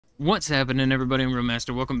What's happening, everybody? I'm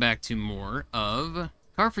Roadmaster. Welcome back to more of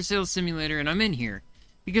Car for Sale Simulator, and I'm in here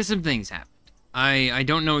because some things happened. I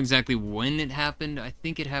don't know exactly when it happened. I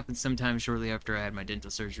think it happened sometime shortly after I had my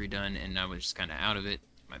dental surgery done, and I was just kind of out of it,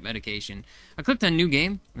 my medication. I clicked on New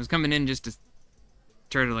Game. I was coming in just to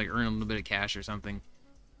try to, like, earn a little bit of cash or something.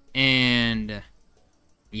 And,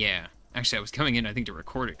 yeah. Actually, I was coming in, I think, to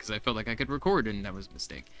record it, because I felt like I could record, and that was a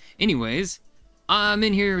mistake. Anyways, I'm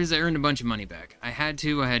in here because I earned a bunch of money back. I had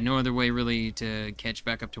to. I had no other way really to catch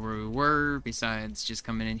back up to where we were besides just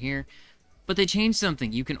coming in here. But they changed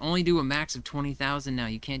something. You can only do a max of 20,000 now.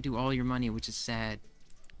 You can't do all your money, which is sad.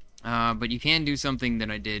 But you can do something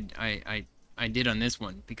that I did. I did on this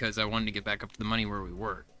one because I wanted to get back up to the money where we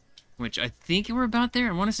were, which I think we're about there.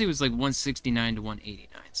 I want to say it was like 169 to 189.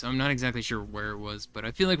 So I'm not exactly sure where it was, but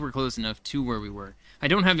I feel like we're close enough to where we were. I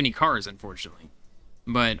don't have any cars, unfortunately.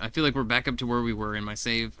 But I feel like we're back up to where we were in my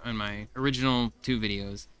save on my original 2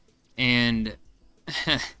 videos. And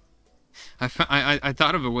I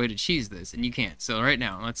thought of a way to cheese this, and you can't. So right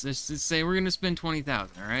now, let's just say we're going to spend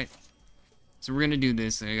 20,000, alright? So we're going to do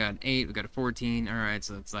this. So we got 8, we got a 14. Alright,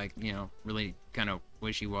 so it's like, you know, really kind of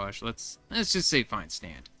wishy-wash. Let's just say fine,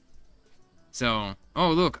 stand. So, oh,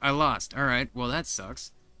 look, I lost. Alright, well, that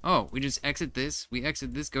sucks. Oh, we just exit this. We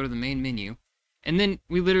exit this, go to the main menu. And then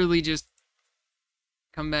we literally just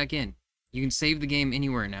come back in. You can save the game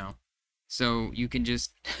anywhere now. So you can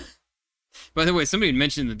just... By the way, somebody had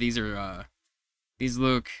mentioned that these are, these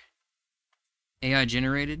look AI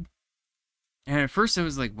generated. And at first I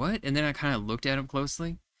was like, what? And then I kind of looked at them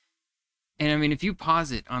closely. And I mean, if you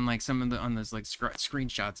pause it on like some of the, on those like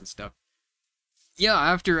screenshots and stuff. Yeah,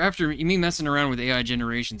 after me messing around with AI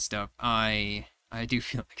generation stuff, I do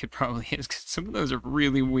feel like it probably is, because some of those are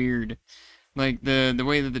really weird. Like, the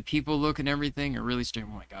way that the people look and everything are really strange.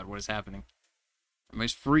 Oh my god, what is happening?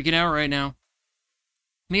 Everybody's freaking out right now.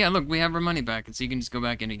 But yeah, look, we have our money back, and so you can just go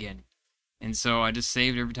back in again. And so I just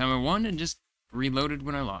saved every time I won and just reloaded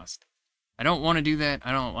when I lost. I don't want to do that.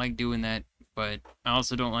 I don't like doing that. But I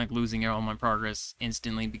also don't like losing all my progress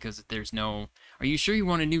instantly because there's no... Are you sure you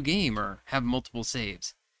want a new game or have multiple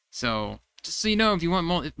saves? So, just so you know, if you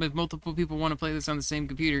want if multiple people want to play this on the same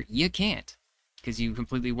computer, you can't, because you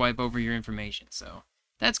completely wipe over your information. So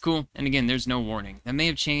that's cool. And again, there's no warning. That may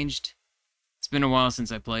have changed. It's been a while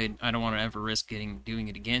since I played. I don't want to ever risk doing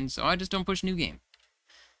it again, so I just don't push new game.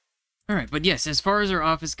 Alright, but yes, as far as our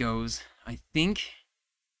office goes, I think...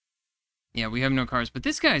 Yeah, we have no cars, but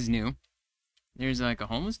this guy's new. There's like a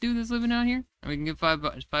homeless dude that's living out here. And we can get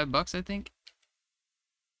 $5, I think.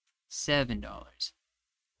 $7.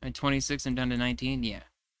 At 26, I'm down to 19. Yeah.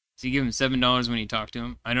 So you give him $7 when you talk to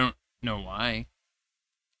him. I don't know why,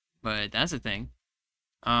 but that's a thing.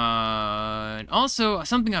 And also,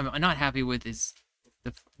 something I'm not happy with is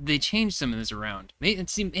they changed some of this around.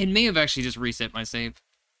 It may have actually just reset my save,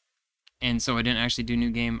 and so I didn't actually do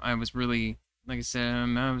new game. I was really, like I said,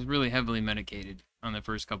 I was really heavily medicated on the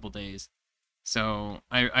first couple days. So,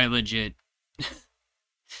 I legit,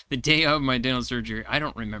 the day of my dental surgery, I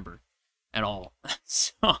don't remember at all.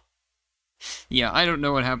 So, yeah, I don't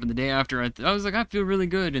know what happened the day after. I was like, I feel really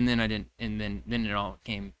good, and then I didn't, and then it all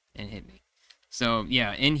came and hit me. So,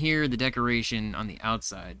 yeah, in here, the decoration on the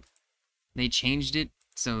outside, they changed it,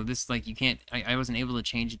 so this, like, you can't, I wasn't able to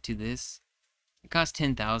change it to this. It cost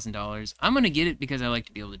 $10,000. I'm gonna get it because I like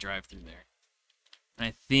to be able to drive through there. And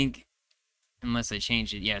I think... Unless I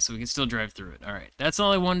change it. Yeah, so we can still drive through it. Alright, that's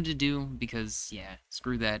all I wanted to do because, yeah,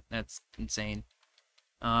 screw that. That's insane.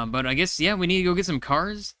 But I guess, yeah, we need to go get some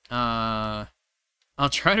cars. I'll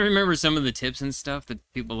try to remember some of the tips and stuff that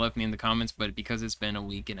people left me in the comments, but because it's been a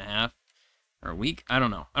week and a half, or a week, I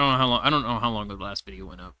don't know. I don't know how long the last video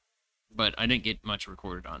went up. But I didn't get much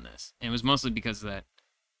recorded on this. And it was mostly because of that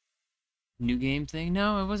new game thing.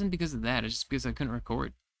 No, it wasn't because of that. It's just because I couldn't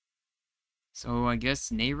record. So I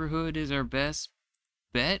guess neighborhood is our best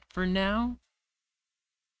bet for now.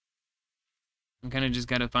 I'm kind of just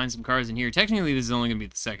got to find some cars in here. Technically, this is only going to be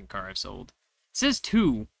the second car I've sold. It says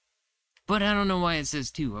 2, but I don't know why it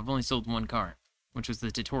says 2. I've only sold 1 car, which was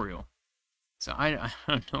the tutorial. So I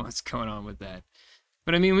don't know what's going on with that.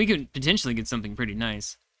 But I mean, we could potentially get something pretty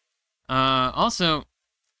nice. Also,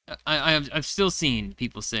 I've still seen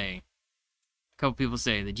people say, a couple people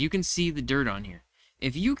say that you can see the dirt on here.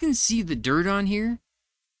 If you can see the dirt on here,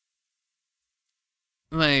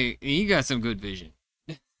 like, you got some good vision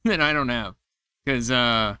that I don't have. Because,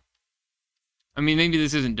 I mean, maybe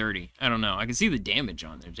this isn't dirty. I don't know. I can see the damage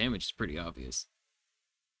on there. Damage is pretty obvious.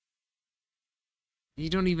 You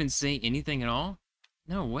don't even say anything at all?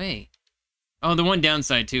 No way. Oh, the one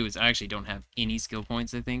downside, too, is I actually don't have any skill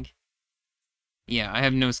points, I think. Yeah, I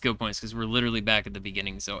have no skill points because we're literally back at the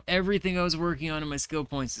beginning. So everything I was working on in my skill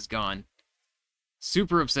points is gone.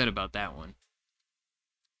 Super upset about that one.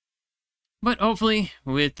 But hopefully,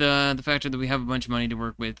 with the factor that we have a bunch of money to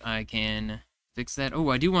work with, I can fix that. Oh,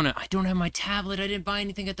 I don't have my tablet. I didn't buy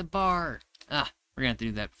anything at the bar. Ah, we're gonna have to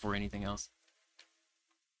do that before anything else.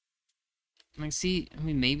 Like, see, I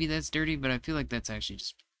mean, maybe that's dirty, but I feel like that's actually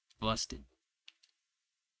just busted.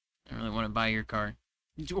 I don't really want to buy your car.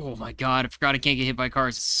 Oh my god, I forgot I can't get hit by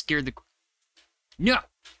cars. It scared the... No!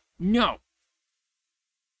 No!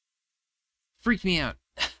 Freaked me out.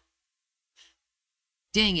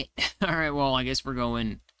 Dang it. Alright, well, I guess we're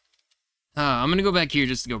going... I'm gonna go back here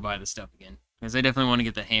just to go buy the stuff again. Because I definitely want to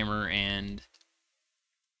get the hammer and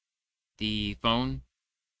the phone.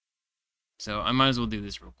 So I might as well do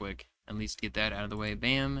this real quick. At least get that out of the way.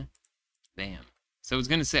 Bam. Bam. So I was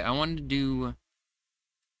gonna say, I wanted to do...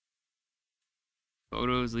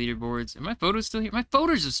 photos, leaderboards. Are my photos still here? My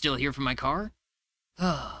photos are still here for my car.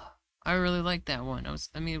 Oh, I really like that one.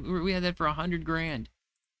 I mean, we had that for 100 grand.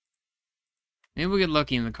 Maybe we'll get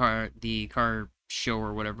lucky in the car show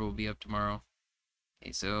or whatever will be up tomorrow.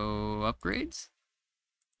 Okay, so upgrades?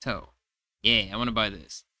 Tow. Yeah, I want to buy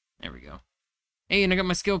this. There we go. Hey, and I got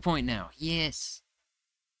my skill point now. Yes.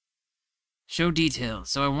 Show details.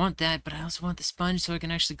 So I want that, but I also want the sponge so I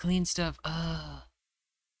can actually clean stuff. I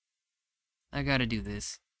gotta do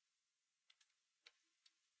this.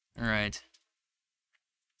 Alright.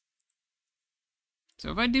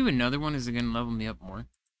 So if I do another one, is it gonna level me up more?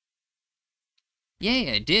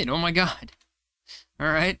 Yay, I did! Oh my god!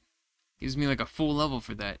 Alright. Gives me like a full level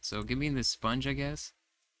for that. So give me the sponge, I guess.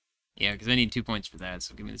 Yeah, because I need 2 points for that.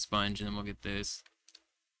 So give me the sponge, and then we'll get this.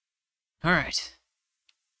 Alright.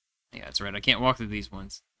 Yeah, that's right. I can't walk through these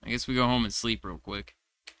ones. I guess we go home and sleep real quick.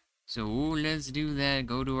 So let's do that.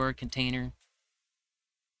 Go to our container.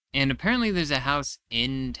 And apparently there's a house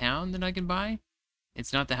in town that I can buy.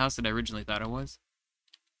 It's not the house that I originally thought it was.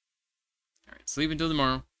 Alright, sleep until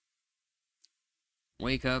tomorrow.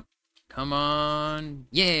 Wake up. Come on.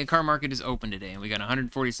 Yay, car market is open today, and we got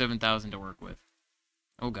 147,000 to work with.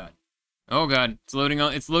 Oh god. Oh god.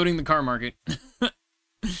 It's loading the car market.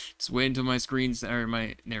 Just wait until my screen's there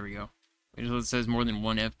we go. Wait until it says more than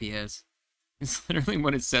 1 FPS. It's literally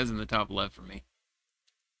what it says in the top left for me.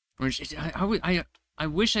 Which I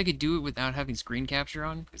wish I could do it without having screen capture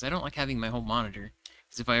on, because I don't like having my whole monitor.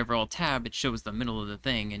 Because if I ever alt tab, it shows the middle of the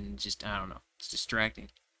thing, and just, I don't know, it's distracting.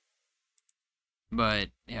 But,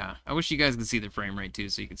 yeah, I wish you guys could see the frame rate, too,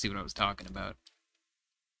 so you could see what I was talking about.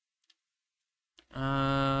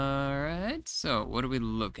 Alright, so, what are we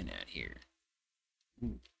looking at here?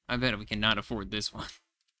 Ooh, I bet we cannot afford this one.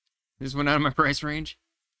 This one out of my price range?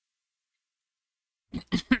 I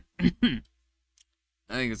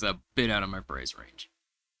think it's a bit out of my price range.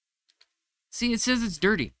 See, it says it's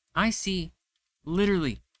dirty. I see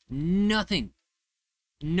literally nothing.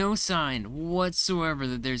 No sign whatsoever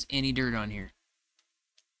that there's any dirt on here.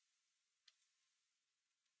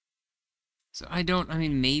 So I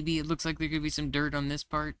mean, maybe it looks like there could be some dirt on this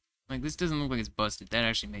part. Like, this doesn't look like it's busted. That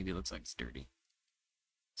actually maybe looks like it's dirty.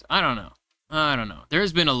 So I don't know. I don't know.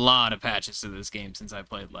 There's been a lot of patches to this game since I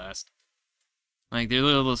played last. Like, they're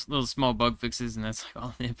little small bug fixes, and that's like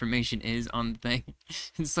all the information is on the thing.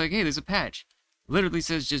 It's like, hey, there's a patch. Literally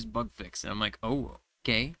says just bug fix. And I'm like, oh,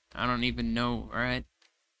 okay. I don't even know. Alright.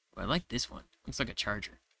 Oh, I like this one. Looks like a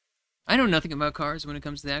Charger. I know nothing about cars when it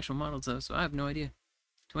comes to the actual models, though, so I have no idea.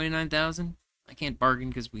 29,000? I can't bargain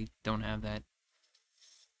because we don't have that.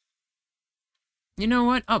 You know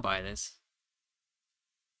what? I'll buy this.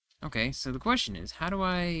 Okay, so the question is, how do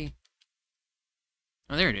I...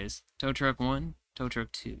 Oh, there it is. Tow truck 1, tow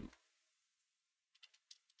truck 2.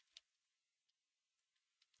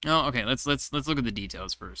 Oh, okay, let's look at the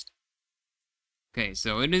details first. Okay,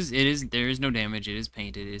 so there is no damage, it is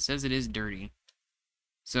painted. It says it is dirty.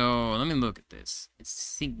 So, let me look at this. I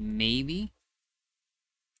think maybe...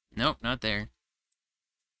 Nope, not there.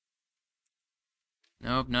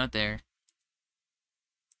 Nope, not there.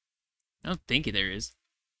 I don't think there is.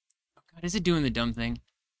 Oh god, is it doing the dumb thing?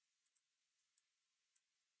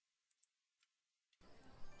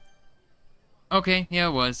 Okay, yeah,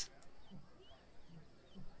 it was.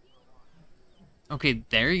 Okay,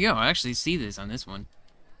 there you go. I actually see this on this one.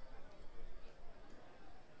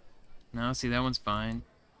 No, see, that one's fine.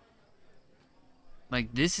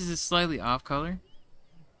 Like, this is a slightly off color.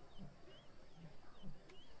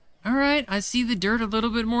 Alright, I see the dirt a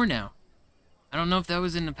little bit more now. I don't know if that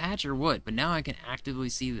was in the patch or what, but now I can actively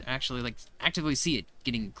see, actively see it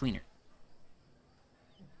getting cleaner.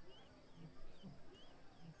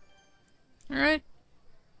 Alright.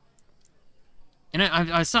 And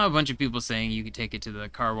I saw a bunch of people saying you could take it to the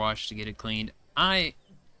car wash to get it cleaned. I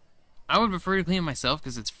would prefer to clean it myself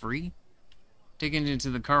because it's free. Taking it to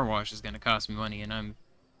the car wash is going to cost me money, and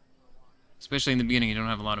especially in the beginning, I don't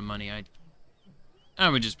have a lot of money. I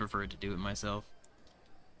would just prefer to do it myself.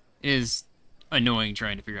 It is annoying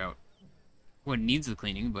trying to figure out what needs the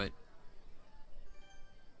cleaning, but...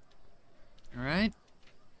 Alright.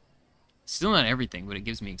 Still not everything, but it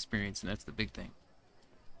gives me experience, and that's the big thing.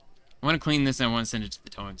 I want to clean this, and I want to send it to the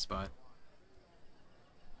towing spot.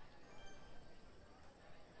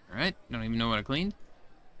 Alright, don't even know what I cleaned.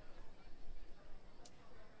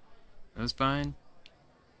 That was fine.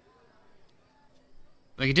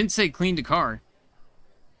 Like, it didn't say cleaned a car.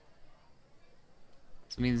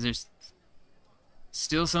 So it means there's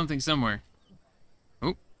still something somewhere.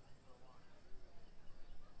 Oh.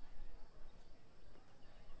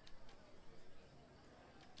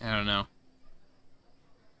 I don't know.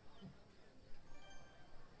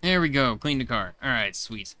 There we go. Clean the car. Alright,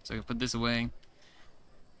 sweet. So I can put this away.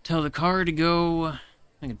 Tell the car to go.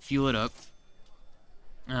 I can fuel it up.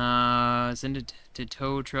 Send it to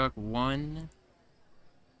tow truck 1.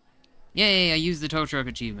 Yay, I used the tow truck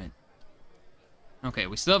achievement. Okay,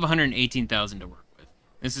 we still have 118,000 to work with.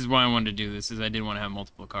 This is why I wanted to do this, is I didn't want to have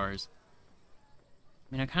multiple cars.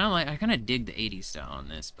 I mean, I kind of dig the 80s style on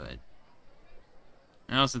this, but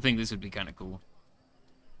I also think this would be kind of cool.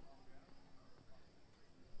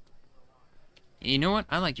 You know what?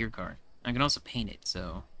 I like your car. I can also paint it,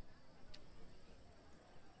 so...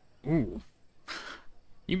 Ooh.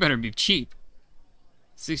 You better be cheap.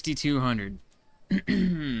 6,200.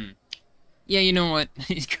 Yeah, you know what?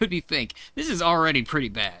 It could be fake. This is already pretty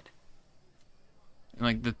bad.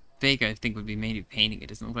 Like, the fake, I think, would be maybe painting. It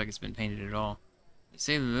doesn't look like it's been painted at all. You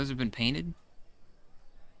say that those have been painted?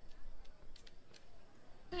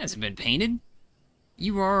 That hasn't been painted.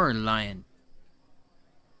 You are lying.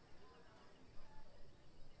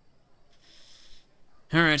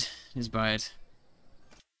 Alright, just buy it.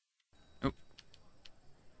 Oh.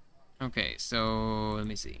 Okay, so, let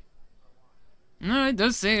me see. No, it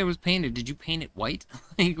does say it was painted. Did you paint it white?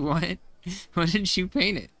 Like, what? What did you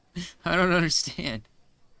paint it? I don't understand.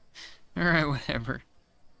 Alright, whatever.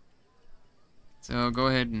 So, go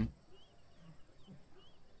ahead and...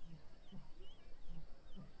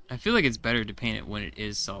 I feel like it's better to paint it when it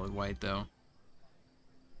is solid white, though.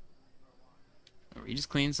 Are you just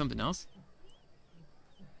cleaning something else?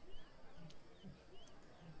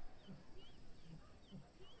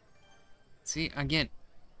 See, again,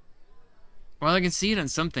 while I can see it on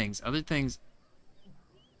some things, other things,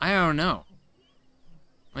 I don't know.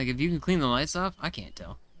 Like, if you can clean the lights off, I can't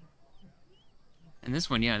tell. And this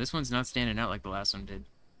one, yeah, this one's not standing out like the last one did.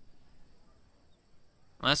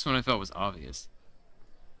 The last one I felt was obvious.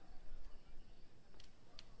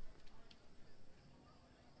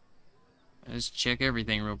 I'll just check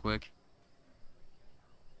everything real quick.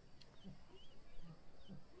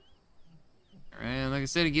 Alright, like I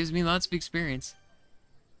said, it gives me lots of experience.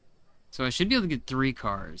 So I should be able to get 3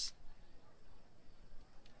 cars.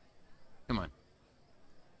 Come on.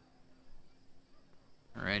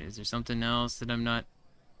 Alright, is there something else that I'm not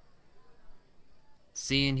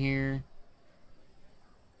seeing here?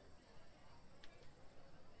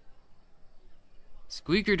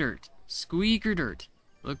 Squeaker dirt. Squeaker dirt.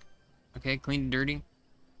 Look. Okay, clean and dirty.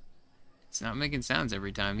 It's not making sounds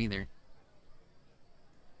every time either.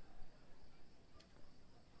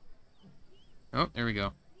 Oh, there we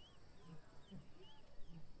go.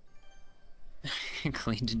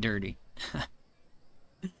 Clean and dirty.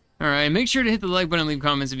 Alright, make sure to hit the like button and leave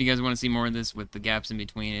comments if you guys want to see more of this with the gaps in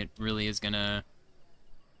between. It really is gonna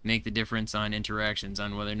make the difference on interactions,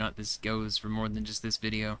 on whether or not this goes for more than just this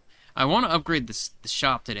video. I want to upgrade the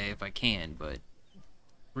shop today if I can, but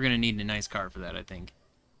we're gonna need a nice car for that, I think.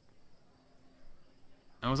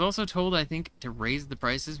 I was also told, I think, to raise the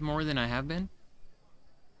prices more than I have been.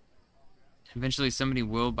 Eventually somebody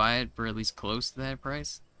will buy it for at least close to that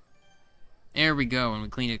price. There we go, and we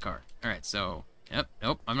cleaned a car. Alright, so... Yep,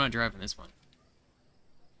 nope, I'm not driving this one.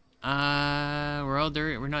 We're all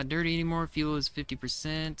dirty. We're not dirty anymore. Fuel is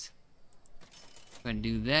 50%. Go ahead and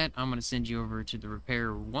do that. I'm going to send you over to the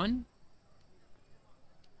repair 1.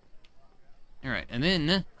 Alright, and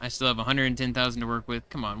then I still have 110,000 to work with.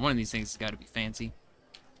 Come on, one of these things has got to be fancy.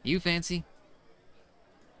 You fancy?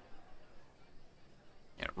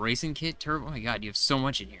 Got a racing kit, turbo. Oh my god, you have so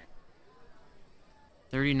much in here.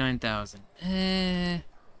 39,000. See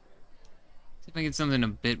if I get something a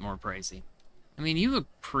bit more pricey. I mean, you look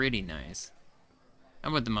pretty nice. How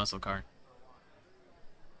about the muscle car?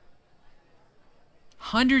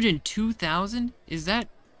 102,000? Is that...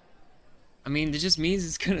 I mean, it just means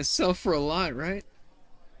it's gonna sell for a lot, right?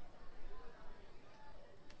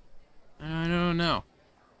 I don't know.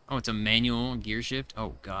 Oh, it's a manual gear shift?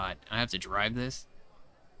 Oh, God. I have to drive this?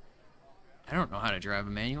 I don't know how to drive a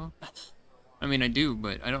manual. I mean, I do,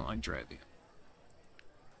 but I don't like driving.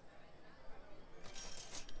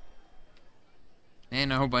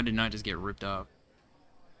 Man, I hope I did not just get ripped off.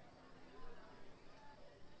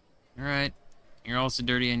 Alright. You're also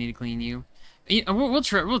dirty. I need to clean you. We'll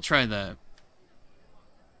try the...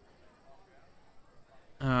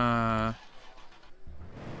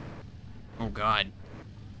 Oh, God.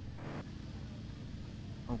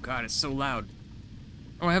 Oh, God, it's so loud.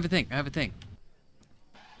 Oh, I have a thing.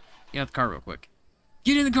 Get out the car real quick.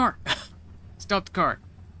 Get in the car! Stop the car.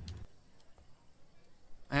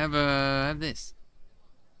 I have this.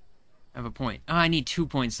 I have a point. Oh, I need 2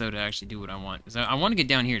 points, though, to actually do what I want. Because I want to get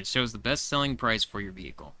down here. It shows the best selling price for your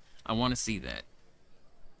vehicle. I want to see that.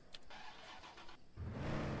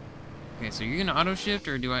 Okay, so you're going to auto-shift,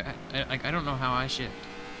 or do I don't know how I shift.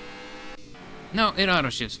 No, it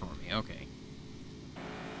auto-shifts for me. Okay.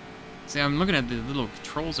 See, I'm looking at the little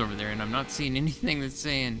controls over there, and I'm not seeing anything that's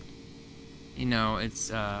saying, you know,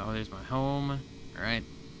 it's, oh, there's my home. Alright.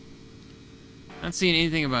 Not seeing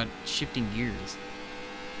anything about shifting gears.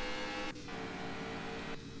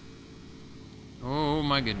 Oh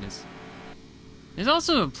my goodness. There's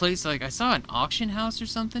also a place, like, I saw an auction house or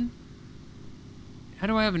something. How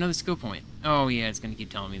do I have another skill point? Oh yeah, it's gonna keep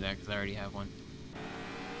telling me that because I already have one.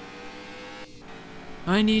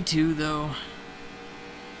 I need two, though.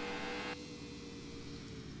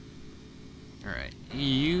 Alright,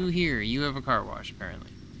 you here, you have a car wash, apparently.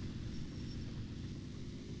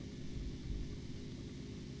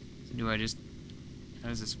 So do I just... How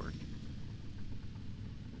does this work?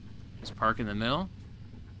 Just park in the middle?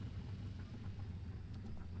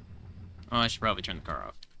 Oh, I should probably turn the car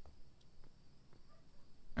off.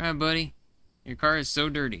 Alright, buddy. Your car is so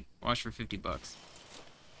dirty. Wash for 50 bucks.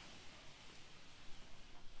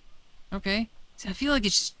 Okay. See, I feel like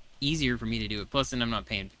it's just easier for me to do it. Plus, then I'm not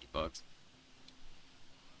paying 50 bucks.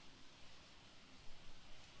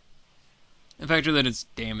 The factor that it's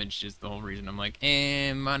damaged is the whole reason. I'm like,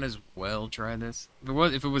 might as well try this.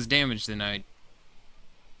 If it was damaged, then I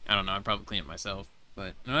don't know, I'd probably clean it myself.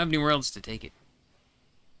 But I don't have anywhere else to take it.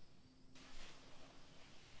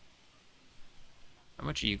 How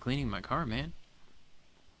much are you cleaning my car, man?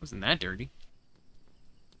 Wasn't that dirty.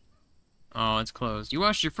 Oh, it's closed. You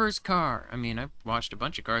washed your first car. I mean, I've washed a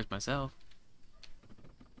bunch of cars myself.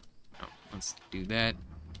 Oh, let's do that.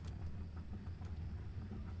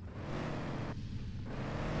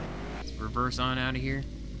 Let's reverse on out of here.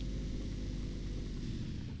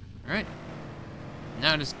 Alright.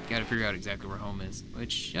 Now I just gotta figure out exactly where home is.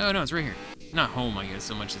 Which, oh no, it's right here. Not home, I guess,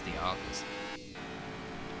 so much as the office.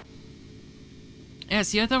 Yeah,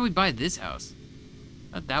 see, I thought we'd buy this house.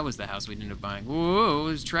 I thought that was the house we'd end up buying. Whoa,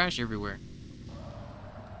 there's trash everywhere.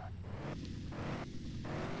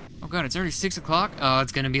 Oh god, it's already 6 o'clock? Oh,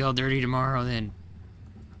 it's gonna be all dirty tomorrow then.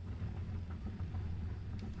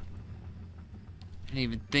 I didn't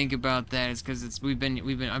even think about that. It's because I've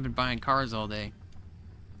been buying cars all day.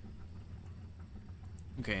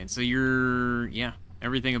 Okay, so yeah,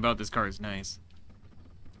 everything about this car is nice.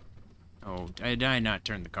 Oh, did I not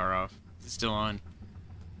turn the car off? Is it still on?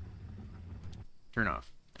 Turn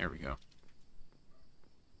off. There we go.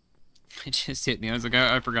 It just hit me. I was like,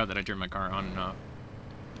 I forgot that I turned my car on and off.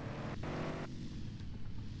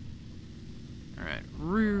 Alright.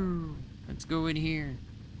 Let's go in here.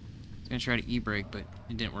 I was gonna try to e-brake, but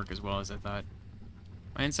it didn't work as well as I thought.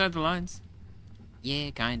 Am I inside the lines? Yeah,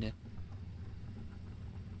 kinda.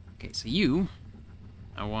 Okay, so you,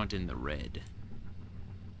 I want in the red.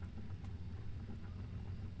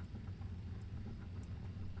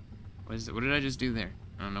 What is it? What did I just do there?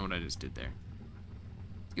 I don't know what I just did there.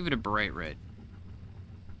 Let's give it a bright red.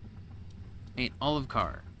 Hey, olive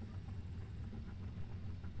car.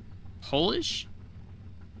 Polish?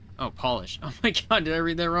 Oh, polish. Oh my god, did I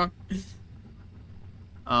read that wrong?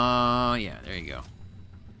 Yeah, there you go.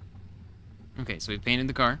 Okay, so we painted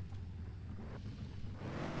the car.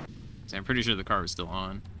 So I'm pretty sure the car was still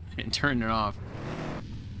on. I didn't turn it off.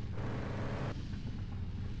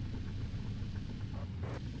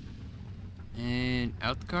 And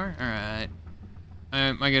out the car? Alright.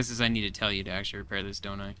 My guess is I need to tell you to actually repair this,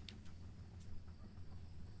 don't I?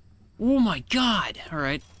 Oh my god!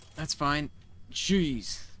 Alright, that's fine.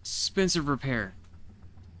 Jeez. Expensive repair.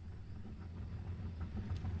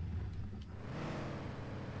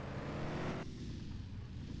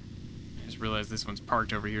 I just realized this one's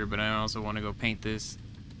parked over here, but I also want to go paint this.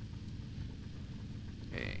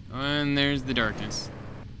 Okay, and there's the darkness.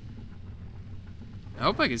 I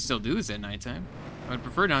hope I can still do this at nighttime. I would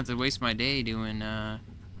prefer not to waste my day doing all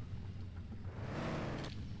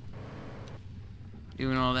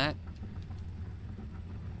that.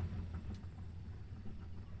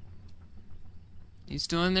 You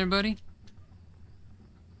still in there, buddy?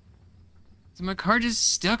 Is my car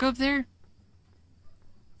just stuck up there?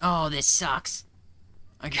 Oh, this sucks.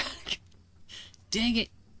 I got... Dang it.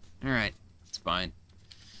 Alright, it's fine.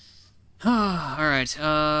 Alright,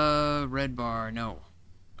 red bar, no.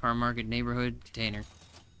 Car market, neighborhood, container.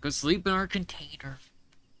 Go sleep in our container.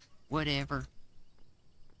 Whatever.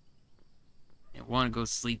 Don't want to go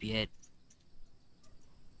sleep yet.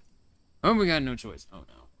 Oh, we got no choice. Oh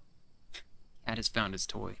no. Cat has found his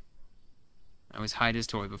toy. I always hide his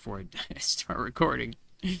toy before I start recording.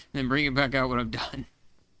 Then bring it back out when I'm done.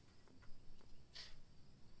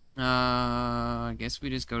 I guess we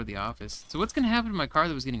just go to the office. So what's gonna happen to my car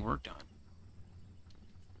that was getting worked on?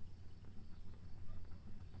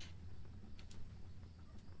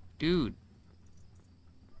 Dude.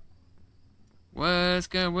 What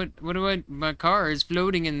do I... My car is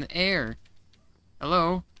floating in the air.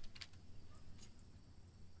 Hello?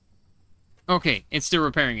 Okay, it's still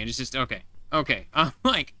repairing it. It's just... Okay. Okay. I'm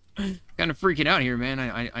like... kind of freaking out here, man.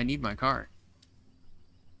 I need my car.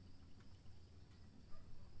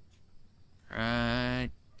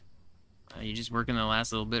 Alright. You just working the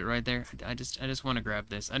last little bit right there? I just want to grab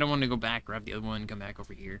this. I don't want to go back, grab the other one, and come back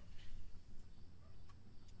over here.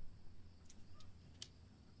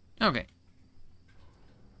 Okay.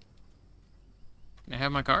 Can I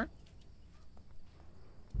have my car?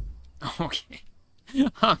 Okay.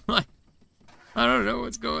 I'm like... I don't know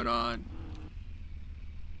what's going on.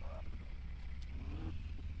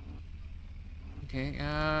 Okay,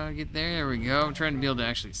 get there. There we go. I'm trying to be able to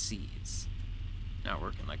actually see. It's not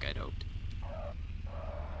working like I'd hoped.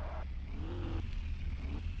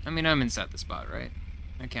 I mean, I'm inside the spot, right?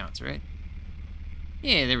 That counts, right?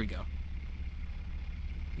 Yeah, there we go.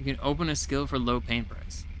 You can open a skill for low paint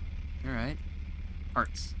price. Alright.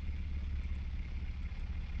 Parts.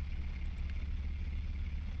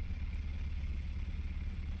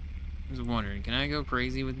 I was wondering, can I go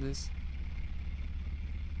crazy with this?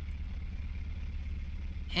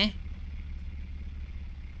 Huh?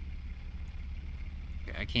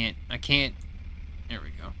 Okay, I can't. There we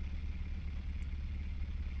go.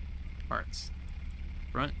 Parts.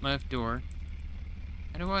 Front left door.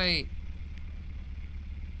 How do I...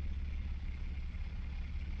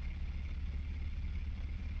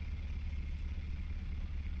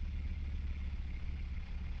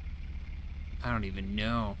 I don't even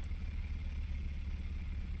know.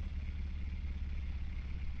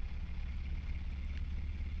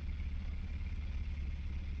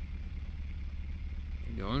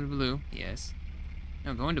 Go into blue, yes.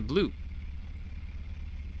 No, go into blue.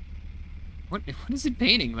 What is it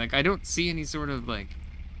painting? Like, I don't see any sort of, like...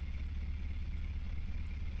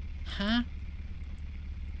 Huh?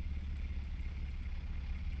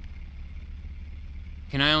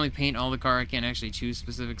 Can I only paint all the car? I can't actually choose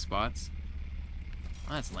specific spots?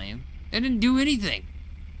 Oh, that's lame. It didn't do anything!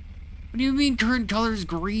 What do you mean current color is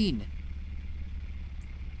green?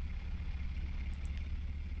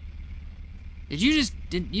 Did you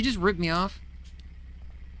just rip me off?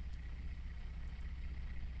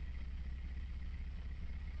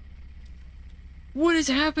 What is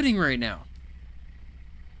happening right now?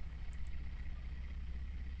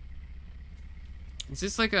 Is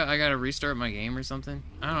this like I gotta restart my game or something?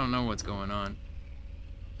 I don't know what's going on.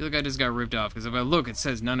 I feel like I just got ripped off, because if I look, it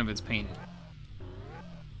says none of it's painted.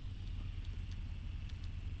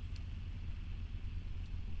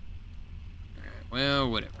 Alright, well,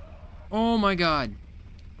 whatever. Oh my god.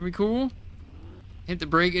 Are we cool? Hit the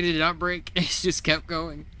brake, it did not brake. It just kept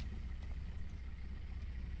going.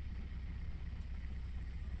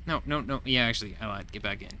 No, no, no. Yeah, actually, I lied. Get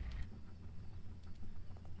back in.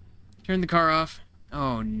 Turn the car off.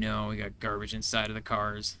 Oh no, we got garbage inside of the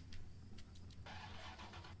cars.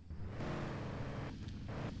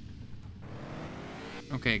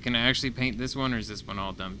 Okay, can I actually paint this one, or is this one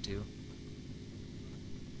all dumb too?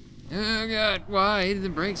 Oh god, why did the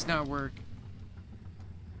brakes not work?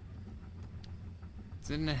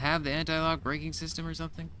 Didn't it have the anti-lock braking system or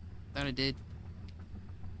something? Thought it did.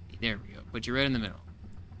 There we go. Put you right in the middle.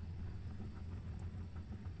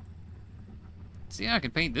 See, I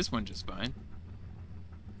can paint this one just fine.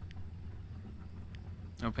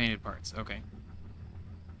 No painted parts. Okay.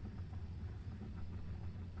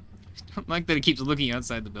 I don't like that it keeps looking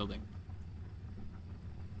outside the building.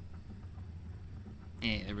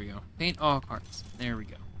 Yeah, there we go. Paint all parts. There we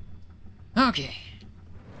go. Okay.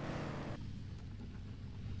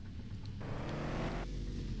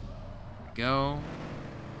 There we go.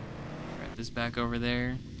 this back over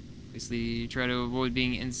there. Obviously, try to avoid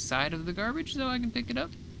being inside of the garbage so I can pick it up.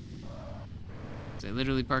 So I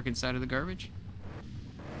literally park inside of the garbage.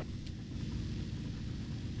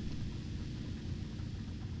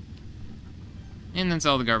 And that's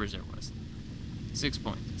all the garbage there was. 6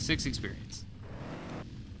 points. 6 experience.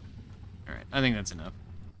 Alright, I think that's enough.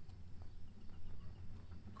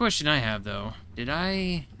 Question I have, though. Did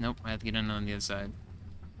I... Nope, I have to get in on the other side.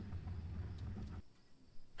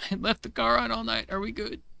 I left the car on all night. Are we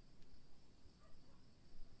good?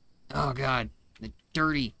 Oh, God. The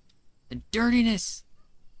dirtiness.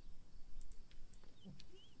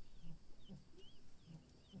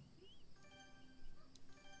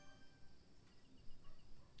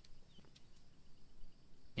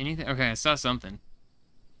 Anything? Okay, I saw something.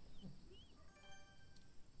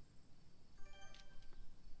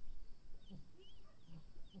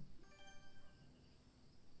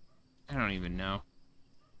 I don't even know.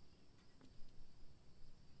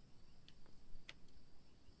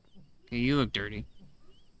 Okay, you look dirty.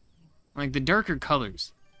 Like, the darker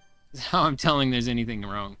colors is how I'm telling there's anything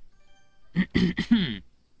wrong. Down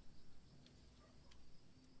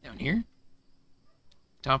here?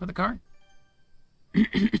 Top of the car?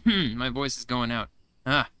 My voice is going out.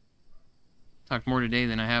 Talked more today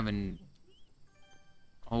than I have in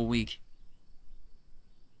a whole week.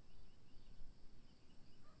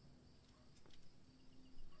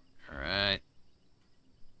 Alright.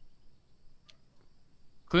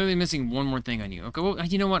 Clearly missing one more thing on you. Okay, well,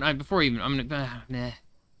 you know what? Before even, I'm gonna... nah.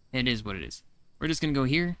 It is what it is. We're just gonna go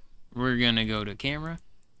here. We're gonna go to camera.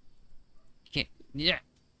 Can't... Yeah.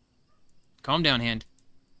 Calm down, hand.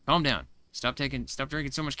 Calm down. Stop drinking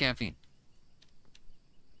so much caffeine.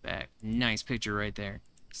 That nice picture right there.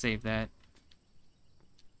 Save that.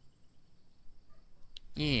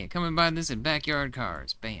 Yeah, coming by this at Backyard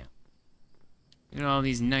Cars. Bam. Look at all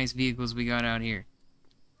these nice vehicles we got out here.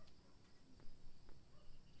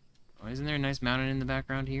 Oh, isn't there a nice mountain in the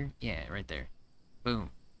background here? Yeah, right there. Boom.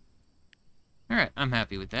 Alright, I'm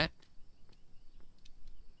happy with that.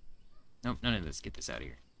 Nope, none of this. Get this out of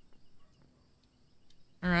here.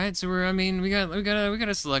 Alright, so we got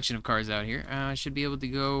a selection of cars out here. I should be able to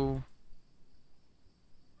go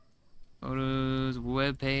photos,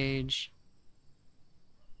 web page.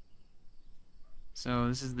 So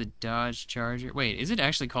this is the Dodge Charger. Wait, is it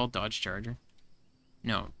actually called Dodge Charger?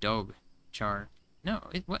 No, Dog Char. No,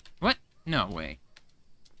 what? No way.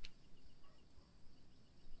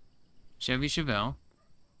 Chevy Chevelle.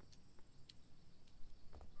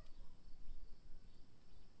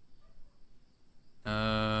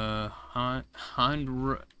 I don't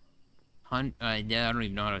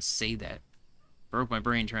even know how to say that. Broke my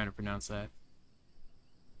brain trying to pronounce that.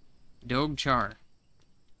 Dog Char.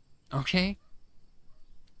 Okay.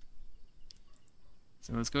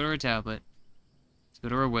 So let's go to our tablet. Let's go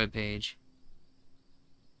to our webpage.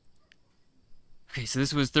 Okay, so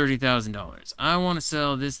this was $30,000. I want to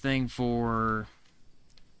sell this thing for,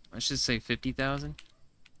 let's just say $50,000.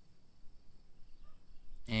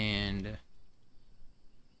 And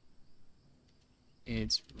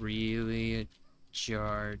it's really a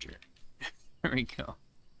Charger. There we go.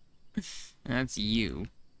 That's you.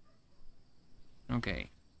 Okay.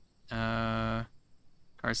 Car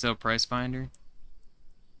sale price finder.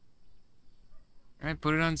 Alright,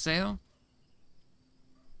 put it on sale.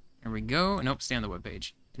 There we go. Nope, stay on the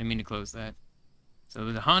webpage. Didn't mean to close that.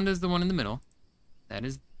 So the Honda's the one in the middle. That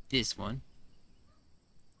is this one.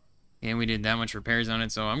 And we did that much repairs on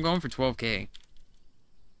it, so I'm going for $12K.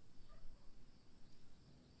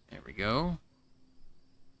 There we go.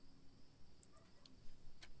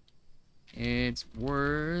 It's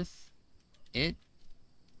worth it.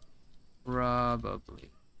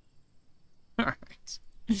 Probably. Alright.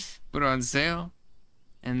 Put it on sale.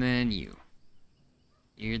 And then you.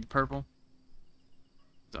 You hear the purple?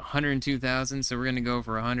 It's 102,000, so we're gonna go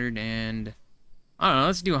for 100 and I don't know,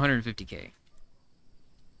 let's do 150K.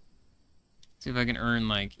 See if I can earn,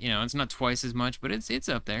 like, you know, it's not twice as much, but it's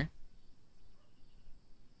up there.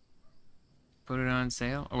 Put it on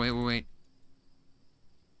sale. Oh wait.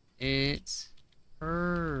 It's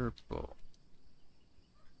purple.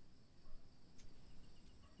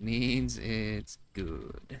 Means it's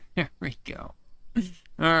good. There we go.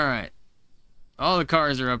 Alright. All the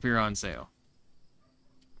cars are up here on sale.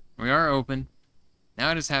 We are open. Now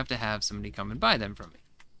I just have to have somebody come and buy them from me.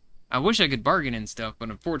 I wish I could bargain and stuff, but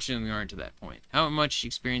unfortunately we aren't to that point. How much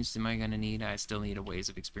experience am I going to need? I still need a ways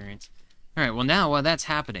of experience. Alright, well now while that's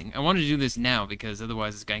happening, I want to do this now because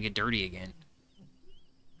otherwise it's going to get dirty again.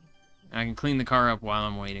 And I can clean the car up while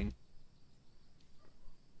I'm waiting.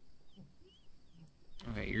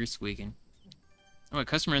 Okay, you're squeaking. Oh, a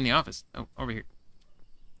customer in the office. Oh, over here.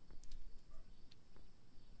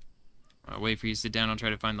 I'll wait for you to sit down. I'll try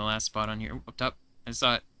to find the last spot on here. Oh, up top. I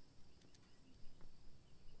saw it.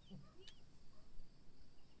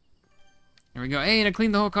 There we go. Hey, and I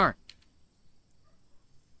cleaned the whole car.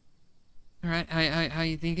 All right. How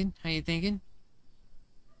you thinking? How you thinking?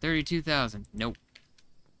 32,000. Nope.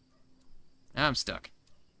 I'm stuck.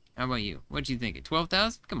 How about you? What you thinking?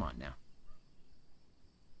 12,000? Come on now.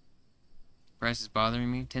 Price is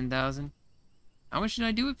bothering me. 10,000. How much did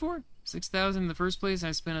I do it for? 6,000 in the first place.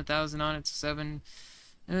 I spent 1,000 on it. So 7.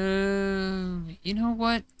 You know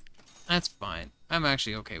what? That's fine. I'm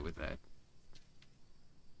actually okay with that.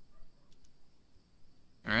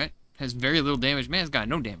 All right. Has very little damage. Man, it's got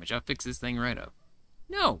no damage. I'll fix this thing right up.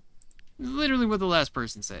 No. Literally what the last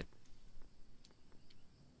person said.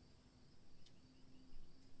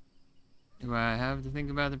 Do I have to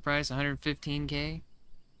think about the price? 115K?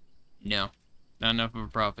 No. Not enough of a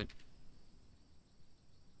profit.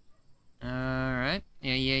 Alright.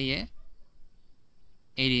 Yeah.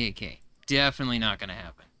 88K. Definitely not gonna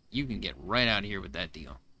happen. You can get right out of here with that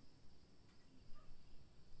deal.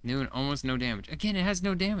 New and almost no damage. Again, it has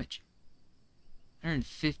no damage.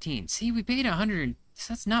 115. See, we paid 100.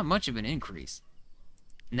 That's not much of an increase.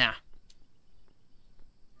 Nah.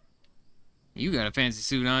 You got a fancy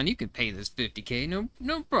suit on. You could pay this 50K.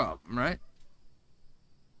 No problem, right?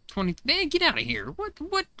 20. Man, get out of here. What?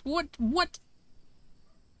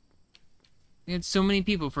 We had so many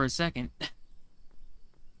people for a second.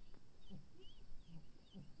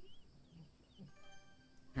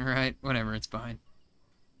 Alright, whatever. It's fine.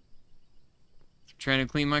 Trying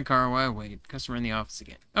to clean my car while I wait. Customer in the office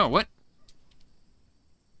again. Oh, what?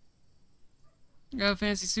 Got a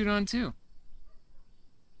fancy suit on, too.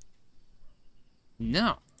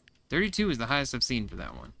 No. 32 is the highest I've seen for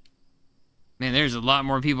that one. Man, there's a lot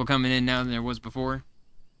more people coming in now than there was before.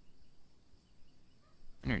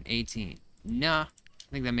 118. Nah.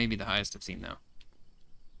 I think that may be the highest I've seen, though.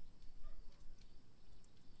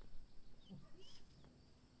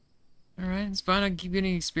 Alright, it's fine. I can keep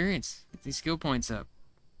getting experience. Get these skill points up.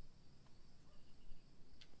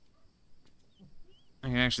 I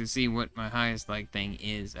can actually see what my highest, like, thing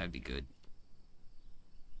is. That'd be good.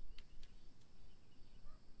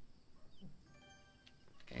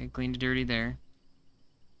 Okay, clean to dirty there.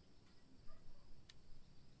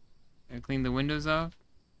 Gotta clean the windows off.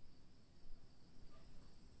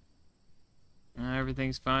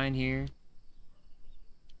 Everything's fine here.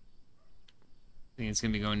 I think it's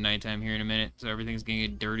gonna be going nighttime here in a minute, so everything's gonna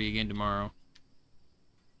get dirty again tomorrow.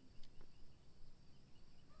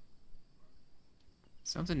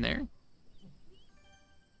 Something there?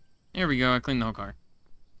 There we go, I cleaned the whole car.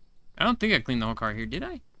 I don't think I cleaned the whole car here, did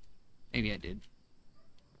I? Maybe I did.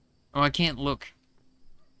 Oh, I can't look.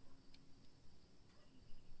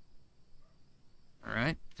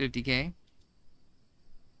 Alright, 50K.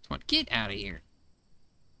 Get out of here.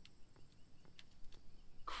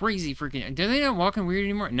 Crazy freaking... Do they not walking weird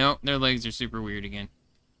anymore? No, their legs are super weird again.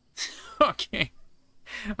 Okay.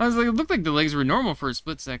 I was like, it looked like the legs were normal for a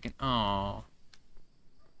split second. Oh.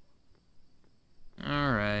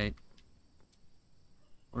 Alright.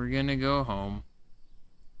 We're gonna go home.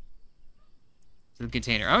 To the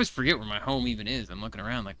container. I always forget where my home even is. I'm looking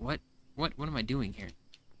around like, what am I doing here?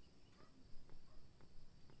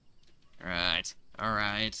 Alright.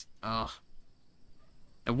 Alright. Oh.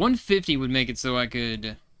 At 150 would make it so I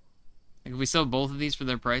could... Like, if we sell both of these for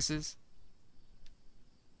their prices...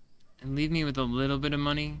 And leave me with a little bit of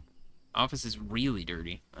money... Office is really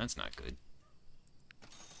dirty. That's not good.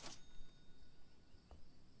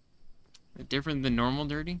 Different than normal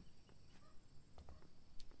dirty?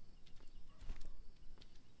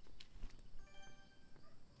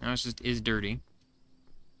 Now it's just is dirty.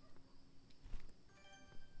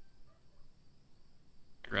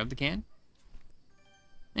 Grab the can.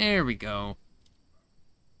 There we go.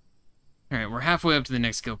 Alright, we're halfway up to the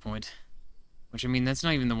next skill point. Which, I mean, that's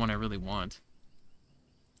not even the one I really want.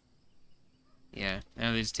 Yeah,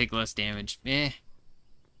 now they just take less damage. I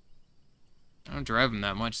don't drive them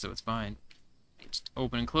that much, so it's fine. Just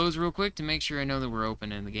open and close real quick to make sure I know that we're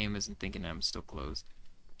open and the game isn't thinking I'm still closed.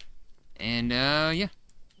 And, yeah.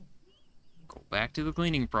 Go back to the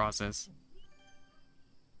cleaning process.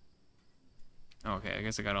 Okay, I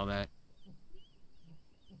guess I got all that.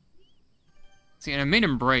 See, and I made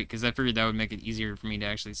them bright because I figured that would make it easier for me to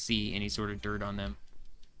actually see any sort of dirt on them.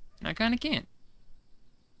 And I kind of can't.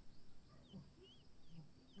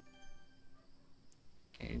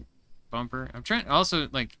 Okay, bumper. I'm trying also,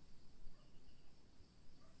 like,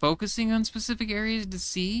 focusing on specific areas to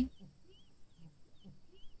see.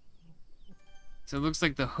 So it looks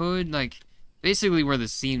like the hood, like, Basically, where the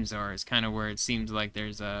seams are is kind of where it seems like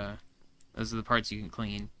there's those are the parts you can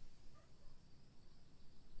clean.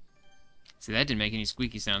 See, that didn't make any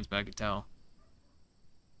squeaky sounds, but I could tell.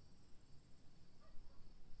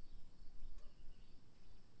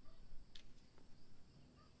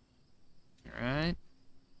 Alright.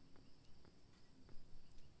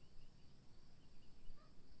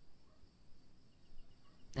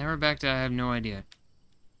 Now we're back to I have no idea.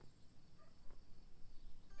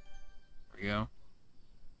 There we go.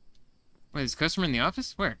 Wait, is a customer in the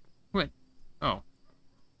office? Where? What? Oh.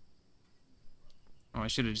 Oh, I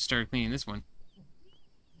should have just started cleaning this one.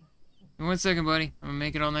 In 1 second, buddy. I'm gonna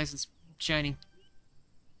make it all nice and shiny.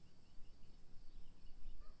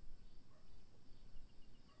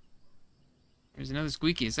 There's another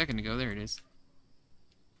squeaky a second ago. There it is.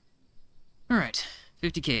 Alright.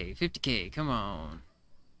 50K. 50K. Come on.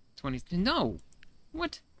 20... No!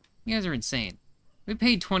 What? You guys are insane. We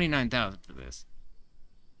paid $29,000 for this.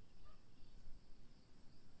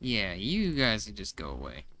 Yeah, you guys can just go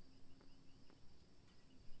away.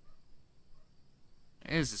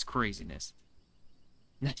 This is craziness.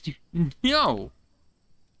 No!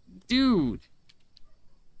 Dude!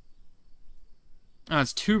 Oh,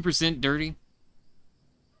 it's 2% dirty?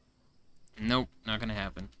 Nope, not gonna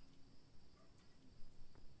happen.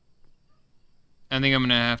 I think I'm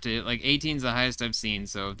gonna have to, like, 18's the highest I've seen,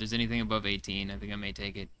 so if there's anything above 18, I think I may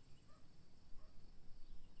take it.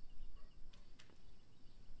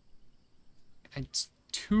 It's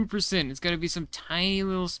 2%. It's gotta be some tiny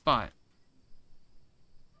little spot.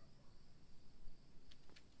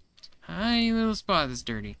 Tiny little spot that's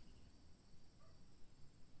dirty.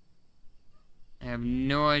 I have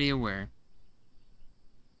no idea where.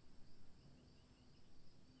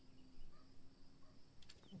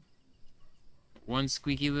 One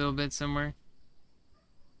squeaky little bit somewhere.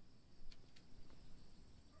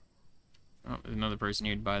 Oh, there's another person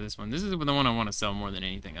here to buy this one. This is the one I want to sell more than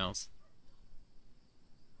anything else.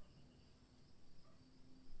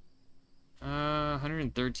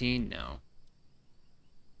 113? No.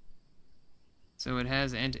 So it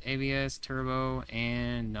has ABS, turbo,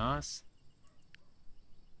 and NOS.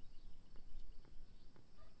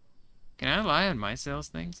 Can I lie on my sales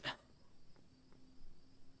things?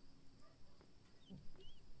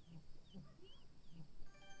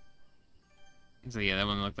 So yeah, that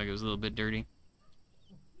one looked like it was a little bit dirty.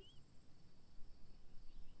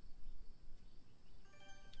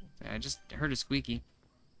 I just heard a squeaky.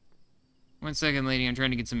 1 second, lady. I'm trying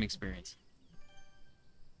to get some experience.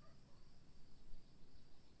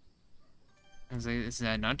 I was like, is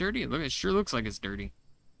that not dirty? Look, it sure looks like it's dirty.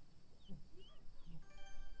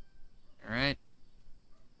 Alright.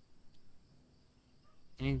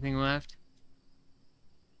 Anything left?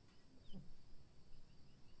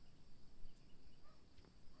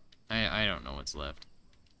 I don't know what's left.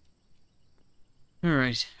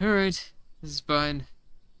 Alright, alright. This is fine.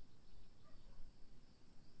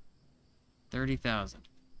 30,000.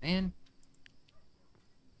 Man.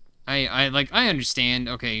 I understand,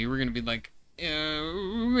 okay, you were gonna be like, we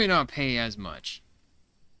may not pay as much.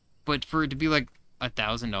 But for it to be like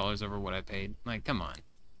 $1,000 over what I paid, like, come on.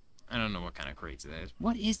 I don't know what kind of crazy that is.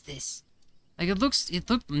 What is this? Like, it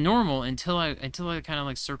looked normal until I kind of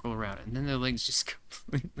like circle around it, and then the legs just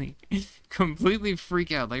completely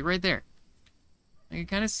freak out, like right there. Like, it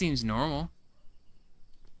kind of seems normal.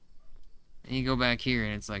 And you go back here,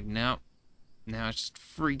 and it's like, nope. Now it's just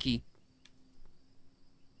freaky.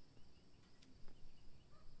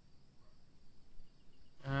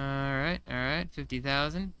 Alright,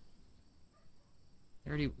 50,000.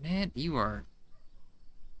 30, man, you are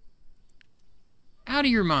out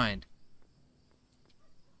of your mind.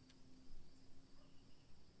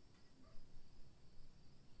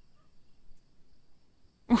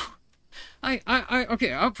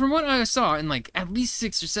 Okay, from what I saw in like at least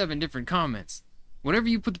 6 or 7 different comments, whatever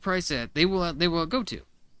you put the price at, they will go to.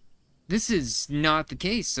 This is not the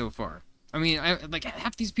case so far. I mean, like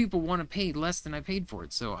half these people want to pay less than I paid for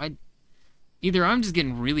it, so either I'm just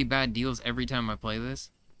getting really bad deals every time I play this,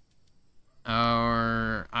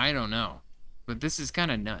 or I don't know. But this is kind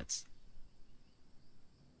of nuts.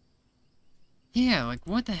 Yeah, like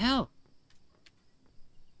what the hell?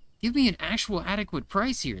 Give me an actual adequate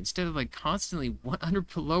price here instead of like constantly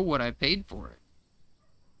 100 below what I paid for it.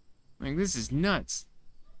 Like, this is nuts.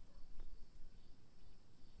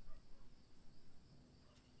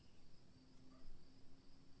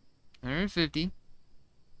 $150.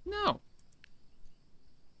 No.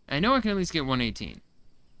 I know I can at least get 118.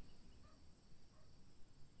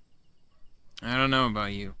 I don't know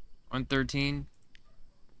about you. 113.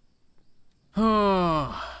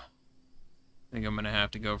 Oh. I think I'm gonna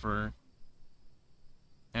have to go for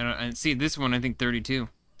And see, this one, I think 32.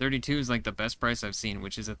 32 is like the best price I've seen,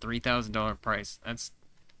 which is a $3,000 price. That's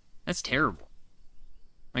terrible.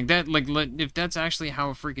 Like that, like if that's actually how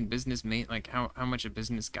a freaking business made, like how much a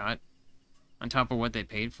business got on top of what they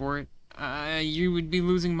paid for it, you would be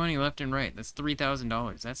losing money left and right. That's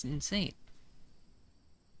 $3,000. That's insane.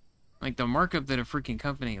 Like the markup that a freaking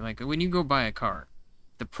company, like when you go buy a car,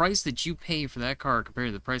 the price that you pay for that car compared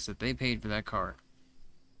to the price that they paid for that car.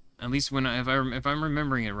 At least when if I'm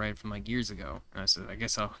remembering it right from like years ago, I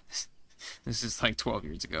guess this is like 12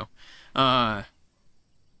 years ago.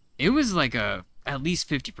 It was like at least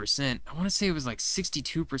 50%. I want to say it was like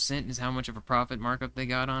 62% is how much of a profit markup they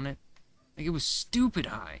got on it. Like it was stupid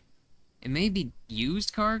high. It may be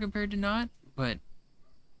used car compared to not, but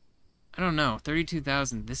I don't know.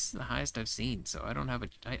 32,000. This is the highest I've seen, so I don't have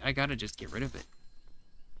I gotta just get rid of it.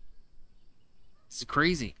 This is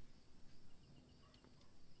crazy.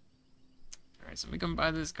 Alright, so we can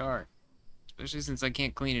buy this car. Especially since I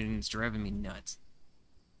can't clean it and it's driving me nuts.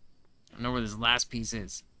 I don't know where this last piece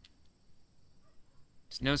is.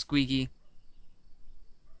 There's no squeaky.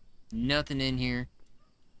 Nothing in here.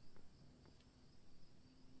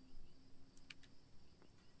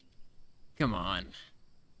 Come on.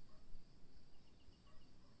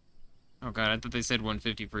 Oh god, I thought they said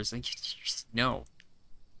 150 for a second. No.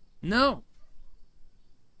 No!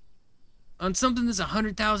 On something that's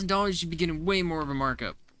 $100,000, you should be getting way more of a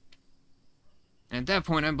markup. And at that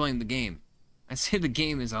point, I blame the game. I say the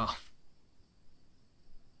game is off.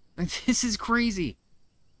 Like, this is crazy.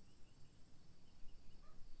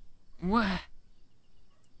 What?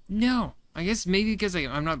 No. I guess maybe because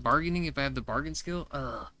I'm not bargaining if I have the bargain skill.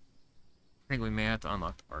 Ugh. I think we may have to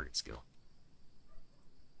unlock the bargain skill.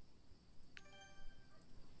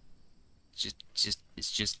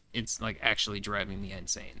 It's like actually driving me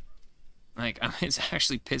insane. Like, it's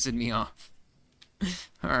actually pissing me off.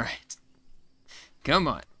 Alright. Come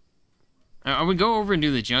on. I would go over and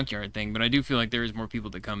do the junkyard thing, but I do feel like there is more people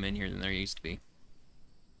that come in here than there used to be.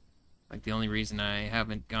 Like, the only reason I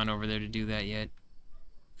haven't gone over there to do that yet.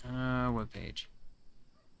 What page?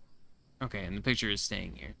 Okay, and the picture is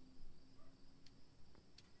staying here.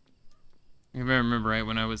 If I remember right,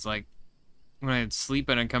 when I was like, when I'd sleep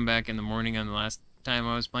and I'd come back in the morning on the last time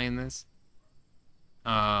I was playing this,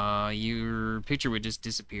 your picture would just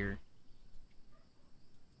disappear.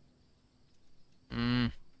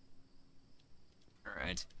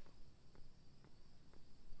 Alright.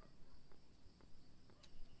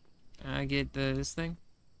 Can I get this thing?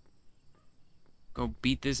 Go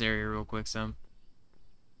beat this area real quick some.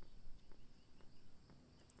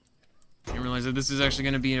 Didn't realize that this is actually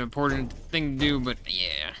going to be an important thing to do, but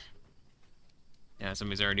yeah. Yeah,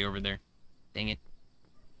 somebody's already over there. Dang it.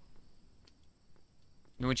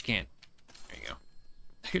 No, which can't. There you go.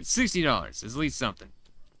 $60 is at least something.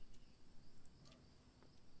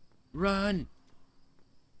 Run!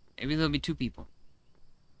 Maybe there'll be 2 people.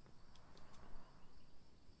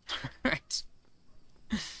 Alright.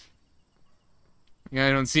 Yeah,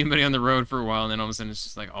 I don't see anybody on the road for a while, and then all of a sudden it's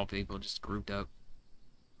just like all people just grouped up.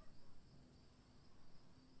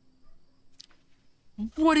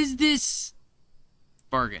 What is this?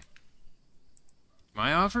 Bargain.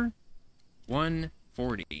 My offer?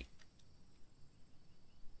 140.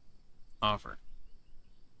 Offer.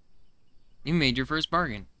 You made your first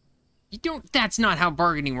bargain. You don't. That's not how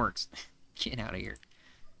bargaining works. Get out of here.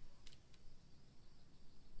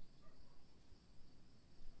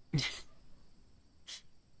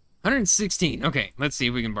 $116. Okay, let's see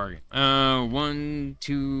if we can bargain. 1,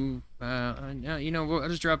 2. You know, I'll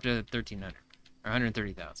just drop to 1,300 or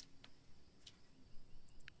 130,000.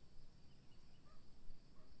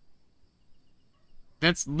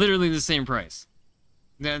 That's literally the same price.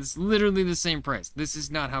 That's literally the same price. This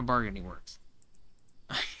is not how bargaining works.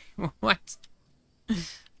 What?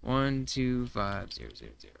 125,000.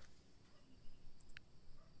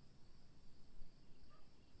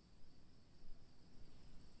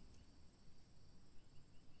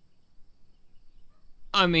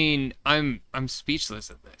 I mean, I'm speechless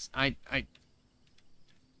at this.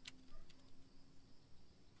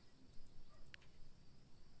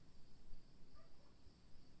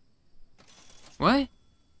 What?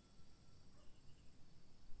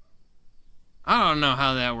 I don't know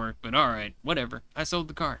how that worked, but alright, whatever. I sold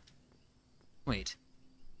the car. Wait.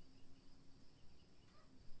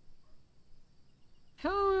 How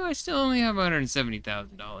do I still only have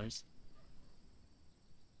 $170,000?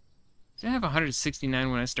 Did I have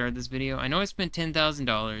 169 when I started this video? I know I spent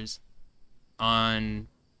 $10,000 on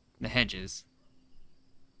the hedges.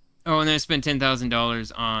 Oh, and then I spent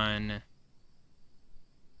 $10,000 on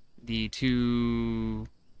the 2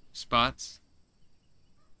 spots.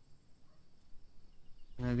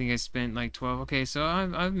 I think I spent like 12. Okay, so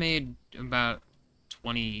I've made about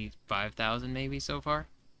 25,000 maybe so far.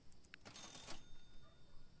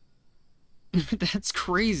 That's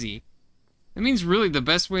crazy. That means really the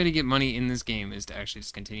best way to get money in this game is to actually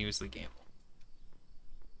just continuously gamble.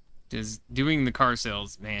 Because doing the car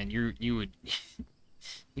sales, man, you would you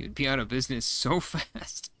would be out of business so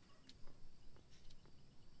fast.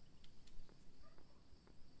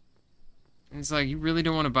 And it's like you really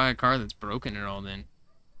don't want to buy a car that's broken at all then.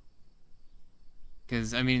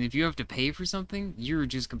 Because, I mean, if you have to pay for something, you're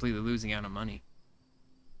just completely losing out on money.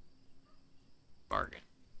 Bargain.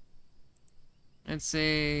 Let's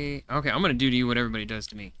say... Okay, I'm going to do to you what everybody does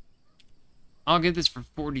to me. I'll get this for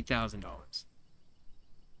 $40,000.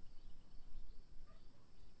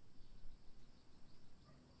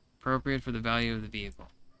 Appropriate for the value of the vehicle.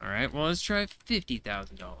 Alright, well, let's try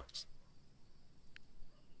 $50,000.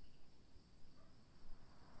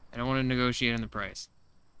 I don't want to negotiate on the price.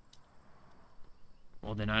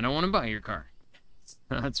 Well, then I don't want to buy your car.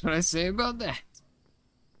 That's what I say about that.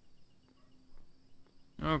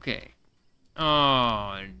 Okay.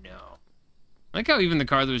 Oh, no. I like how even the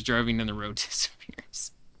car that was driving down the road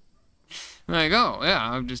disappears. Like, oh,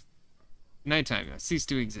 yeah, I'm just... Nighttime, cease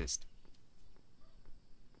to exist.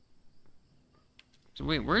 So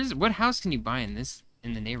wait, what house can you buy in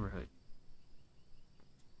the neighborhood?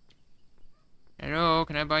 Hello,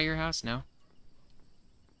 can I buy your house? No.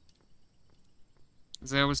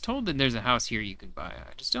 So I was told that there's a house here you can buy.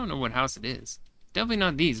 I just don't know what house it is. Definitely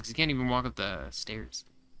not these, because you can't even walk up the stairs.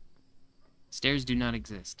 Stairs do not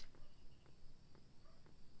exist.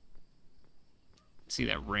 See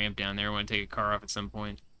that ramp down there? I want to take a car off at some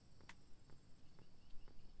point.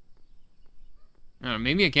 I don't know,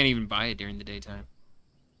 maybe I can't even buy it during the daytime.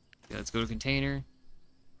 Okay, let's go to container.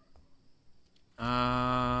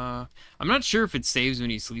 I'm not sure if it saves when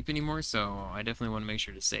you sleep anymore, so I definitely want to make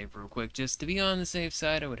sure to save real quick. Just to be on the safe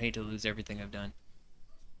side, I would hate to lose everything I've done.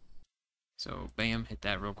 So, bam, hit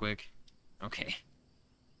that real quick. Okay.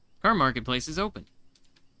 Car marketplace is open.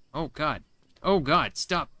 Oh, God. Oh, God,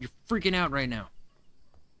 stop. You're freaking out right now.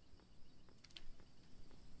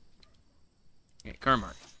 Okay, car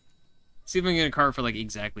market. See if I can get a car for, like,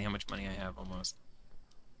 exactly how much money I have, almost.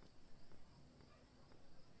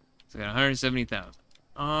 So I got 170,000.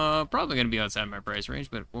 Probably gonna be outside my price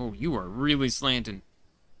range, but whoa, you are really slanting.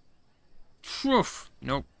 Oof.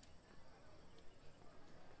 Nope.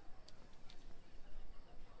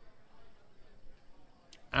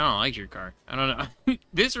 I don't like your car. I don't know.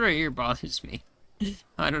 This right here bothers me.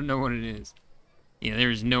 I don't know what it is. Yeah,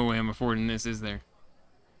 there's no way I'm affording this, is there?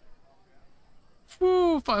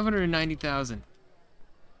 Woo, 590,000.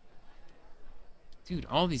 Dude,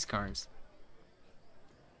 all these cars.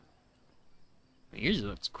 Yours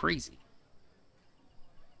looks crazy.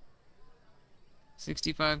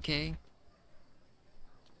 65K.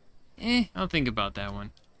 I'll think about that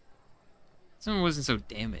one. Someone wasn't so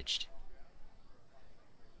damaged.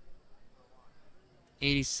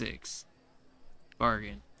 86.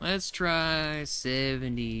 Bargain. Let's try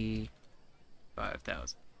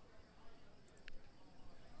 75,000.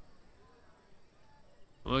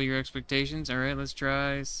 Below your expectations? Alright, let's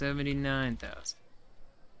try 79,000.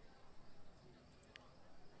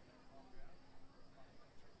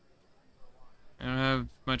 I don't have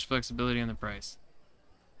much flexibility on the price.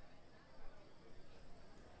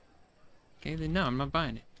 Okay, then no, I'm not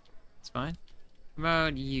buying it. It's fine. How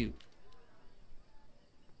about you?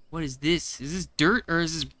 What is this? Is this dirt or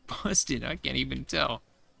is this busted? I can't even tell.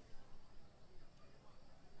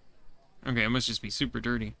 Okay, it must just be super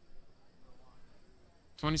dirty.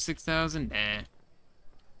 26,000? Nah.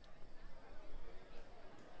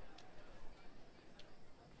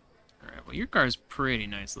 Alright, well your car's pretty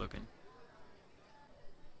nice looking.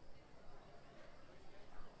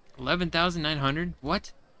 11,900?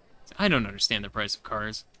 What? I don't understand the price of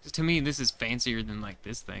cars. Just to me, this is fancier than, like,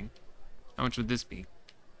 this thing. How much would this be?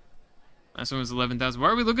 Last one was 11,000. Why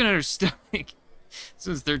are we looking at her stomach? This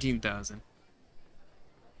one's 13,000.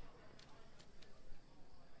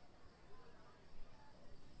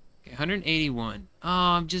 Okay, 181. Oh,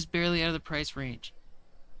 I'm just barely out of the price range.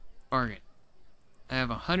 Bargain. I have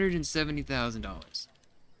 $170,000.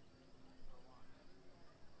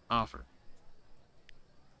 Offer.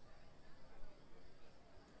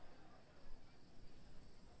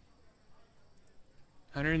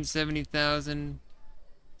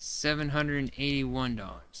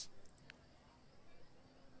 $170,781.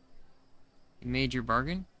 You made your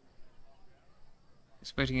bargain?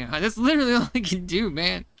 Expecting a high. That's literally all I can do,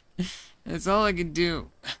 man. That's all I can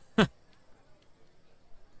do.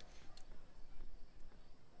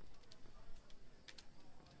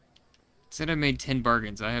 said I made 10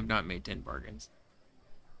 bargains. I have not made 10 bargains.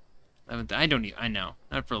 11, I don't even, I know.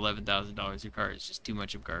 Not for $11,000. Your car is just too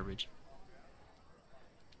much of garbage.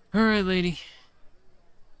 Alright, lady.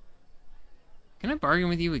 Can I bargain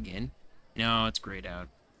with you again? No, it's grayed out.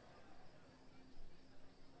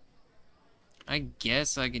 I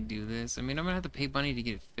guess I could do this. I mean, I'm gonna have to pay money to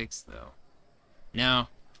get it fixed, though. No.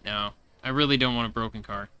 I really don't want a broken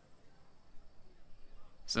car.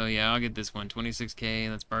 So, yeah, I'll get this one. 26K.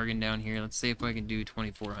 Let's bargain down here. Let's see if I can do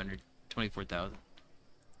 2,400. 24,000.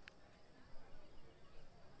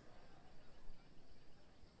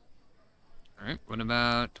 Alright, what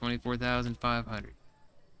about 24,500?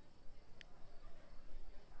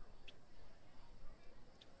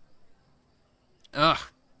 Ugh.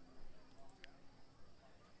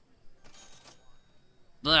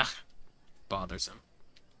 Ugh. Bothersome.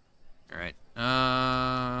 Alright.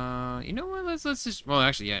 You know what? Let's just... Well,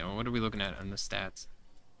 actually, yeah. What are we looking at on the stats?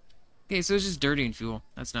 Okay, so it's just dirty and fuel.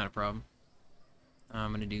 That's not a problem.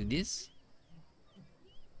 I'm gonna do this.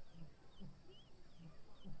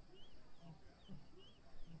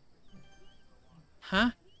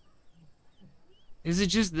 Huh? Is it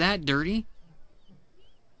just that dirty?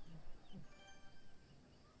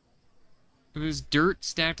 It was dirt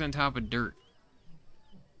stacked on top of dirt.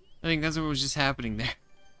 I think that's what was just happening there.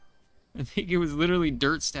 I think it was literally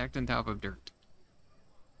dirt stacked on top of dirt.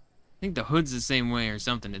 I think the hood's the same way or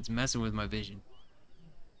something. It's messing with my vision.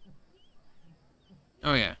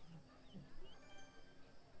 Oh, yeah.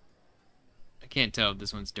 I can't tell if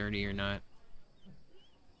this one's dirty or not.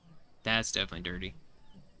 That's definitely dirty.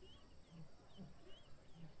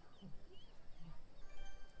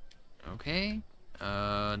 Okay.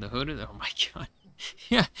 The hood is... Oh, my God.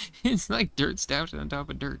 Yeah, it's like dirt stacked on top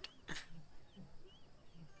of dirt.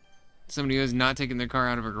 Somebody who has not taken their car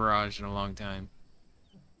out of a garage in a long time.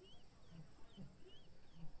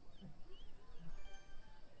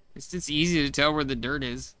 It's easy to tell where the dirt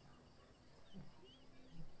is.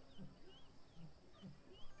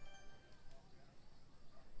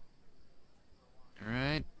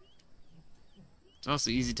 Alright. It's also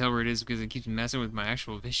easy to tell where it is because it keeps messing with my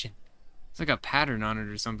actual vision. It's like a pattern on it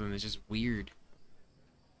or something that's just weird.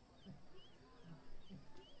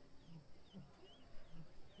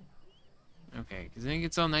 Okay, because then it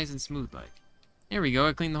gets all nice and smooth like. There we go,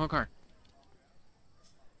 I cleaned the whole car.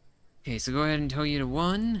 Okay, so go ahead and tow you to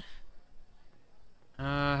 1.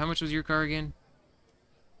 How much was your car again?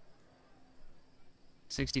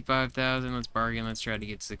 65,000. Let's bargain. Let's try to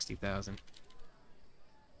get 60,000.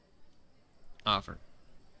 Offer.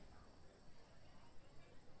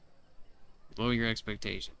 Below your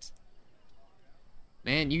expectations.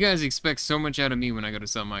 Man, you guys expect so much out of me when I go to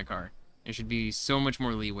sell my car. There should be so much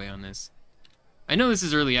more leeway on this. I know this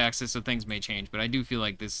is early access, so things may change, but I do feel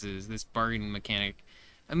like this bargaining mechanic.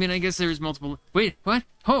 I mean, I guess there's multiple... Wait, what?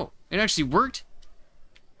 Oh, it actually worked?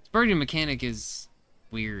 This bargaining mechanic is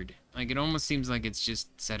weird. Like, it almost seems like it's just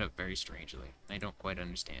set up very strangely. I don't quite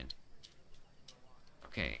understand.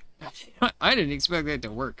 Okay. I didn't expect that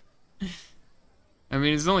to work. I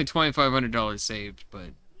mean, it's only $2,500 saved, but...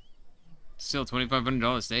 Still,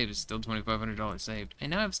 $2,500 saved is still $2,500 saved.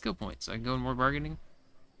 And now I have skill points, so I can go in more bargaining.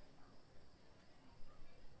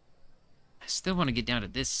 I still want to get down to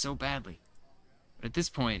this so badly. But at this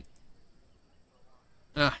point...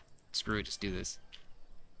 Ugh, screw it, just do this.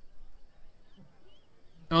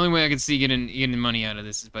 The only way I can see getting money out of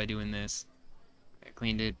this is by doing this. I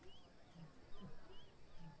cleaned it.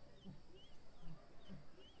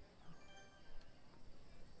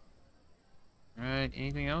 Alright,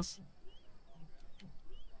 anything else?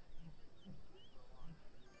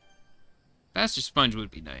 Faster sponge would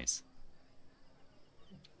be nice.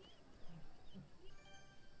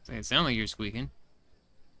 It sounds like you're squeaking.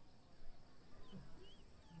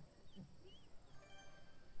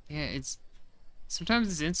 Yeah, it's... Sometimes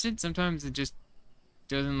it's instant, sometimes it just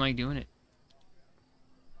doesn't like doing it.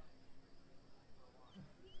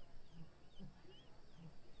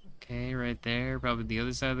 Okay, right there. Probably the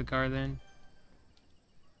other side of the car then.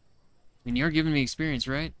 I mean, you're giving me experience,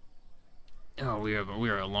 right? Oh, we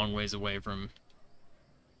are a long ways away from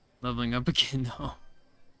leveling up again, though.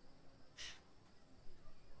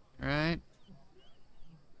 Right.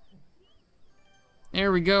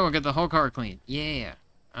 There we go. I got the whole car clean. Yeah.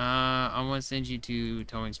 I want to send you to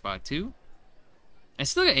towing spot 2. I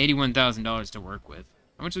still got $81,000 to work with.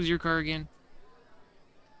 How much was your car again?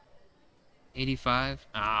 85.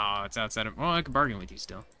 Oh, it's outside of... Well, I can bargain with you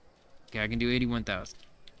still. Okay, I can do 81,000.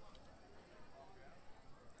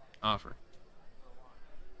 Offer.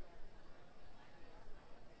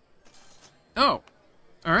 Oh.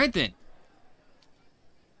 All right then.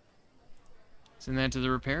 Send that to the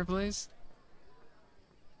repair place.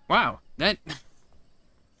 Wow, that...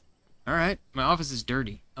 Alright, my office is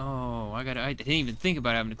dirty. Oh, I didn't even think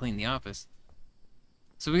about having to clean the office.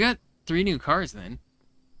 So we got 3 new cars then.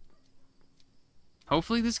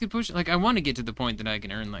 Hopefully this could push... Like, I want to get to the point that I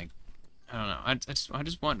can earn, like... I don't know. I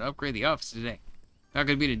just want to upgrade the office today. Not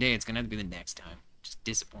going to be today. It's going to have to be the next time. Just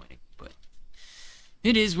disappointing, but...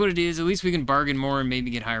 It is what it is. At least we can bargain more and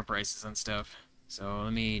maybe get higher prices on stuff. So,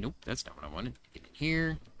 let me... Nope, that's not what I wanted. Get in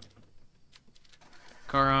here.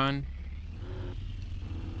 Car on.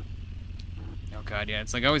 Oh god, yeah.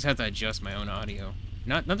 It's like I always have to adjust my own audio.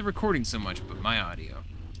 Not the recording so much, but my audio.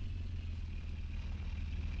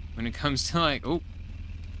 When it comes to, like... Oh.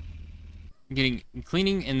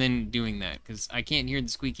 Cleaning and then doing that, because I can't hear the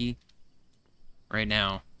squeaky right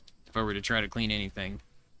now if I were to try to clean anything.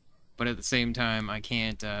 But at the same time, I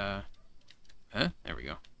can't, There we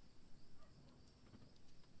go.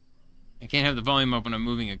 I can't have the volume up when I'm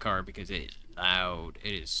moving a car because it is loud.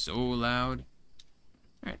 It is so loud.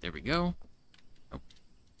 Alright, there we go. Oh,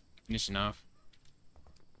 ignition off.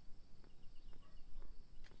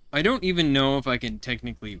 I don't even know if I can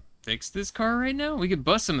technically fix this car right now. We could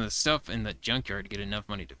bust some of the stuff in the junkyard to get enough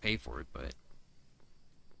money to pay for it, but...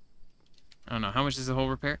 I don't know. How much is the whole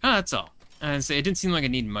repair? Ah, that's all. It didn't seem like it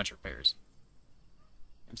needed much repairs.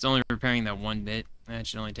 If it's only repairing that one bit, that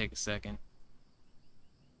should only take a second.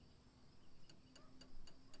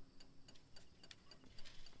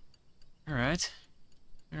 Alright.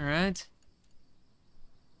 Alright.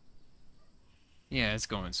 Yeah, it's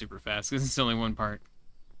going super fast because it's only one part.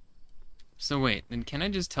 So wait, then can I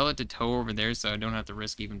just tell it to tow over there so I don't have to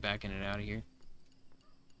risk even backing it out of here?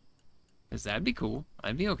 Because that'd be cool.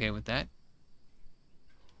 I'd be okay with that.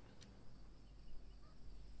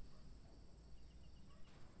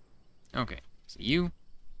 Okay, so you,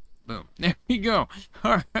 boom, there we go.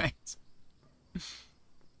 All right,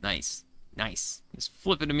 nice, nice. Just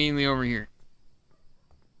flip it immediately over here.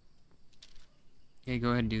 Okay, go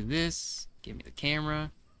ahead and do this. Give me the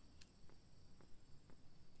camera.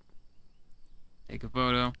 Take a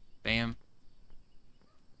photo. Bam.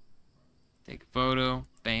 Take a photo.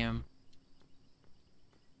 Bam.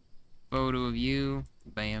 Photo of you.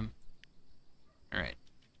 Bam. Alright.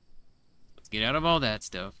 Let's get out of all that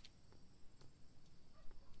stuff.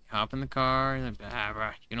 Hop in the car. You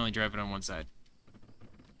can only drive it on one side.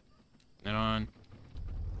 Turn it on.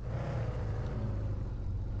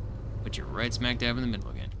 Put you right smack dab in the middle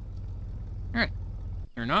again. Alright.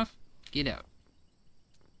 Turn off. Get out.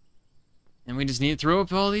 And we just need to throw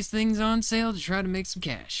up all these things on sale to try to make some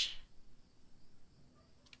cash.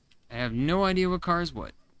 I have no idea what car is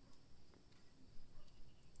what.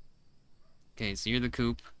 Okay, so you're the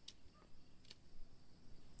coupe.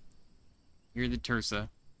 You're the Tersa.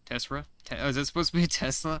 Tesla? Oh, is that supposed to be a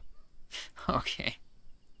Tesla? Okay.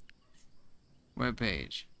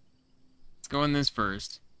 Webpage. Let's go on this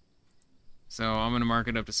first. So I'm gonna mark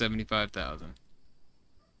it up to 75,000.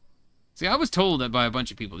 See, I was told that by a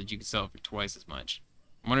bunch of people that you could sell it for twice as much.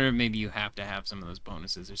 I wonder if maybe you have to have some of those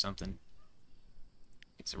bonuses or something.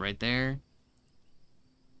 Okay, so right there.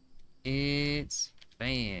 It's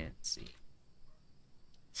fancy.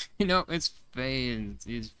 You know, it's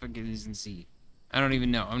fancy. It's fucking fancy. I don't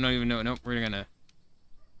even know. I'm not even know. Nope, we're gonna...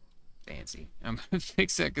 Fancy. I'm gonna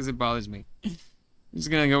fix that because it bothers me. I'm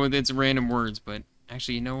just gonna go with its random words, but...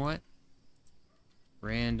 Actually, you know what?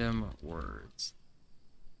 Random words.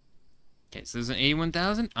 Okay, so there's an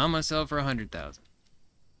 81,000. I'm gonna sell for 100,000.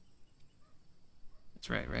 That's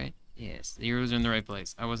right? Yes, the euros are in the right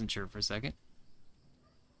place. I wasn't sure for a second.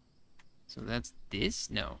 So that's this?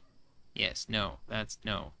 No. Yes, no. That's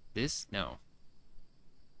no. This? No.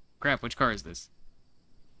 Crap, which car is this?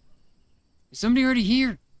 Is somebody already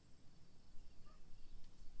here?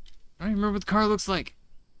 I don't even remember what the car looks like.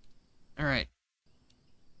 Alright.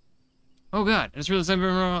 Oh god, I just realized how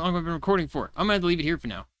long I've been recording for. I'm gonna have to leave it here for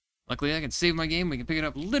now. Luckily, I can save my game. We can pick it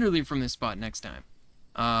up literally from this spot next time.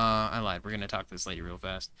 I lied. We're gonna talk to this lady real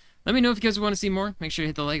fast. Let me know if you guys want to see more. Make sure to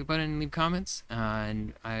hit the like button and leave comments.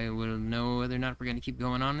 And I will know whether or not we're gonna keep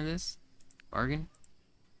going on in this. Bargain.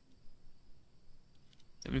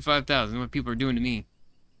 75,000. What people are doing to me.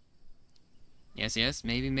 Yes, yes.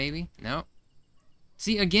 Maybe. No.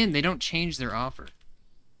 See, again, they don't change their offer.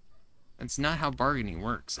 That's not how bargaining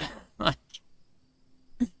works. Like,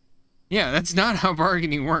 yeah, that's not how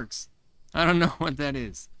bargaining works. I don't know what that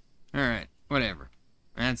is. Alright, whatever.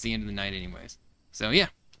 That's the end of the night anyways. So, yeah.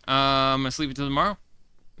 I'm going to sleep until tomorrow.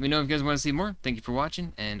 Let me know if you guys want to see more. Thank you for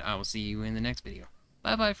watching, and I will see you in the next video.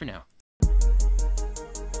 Bye-bye for now.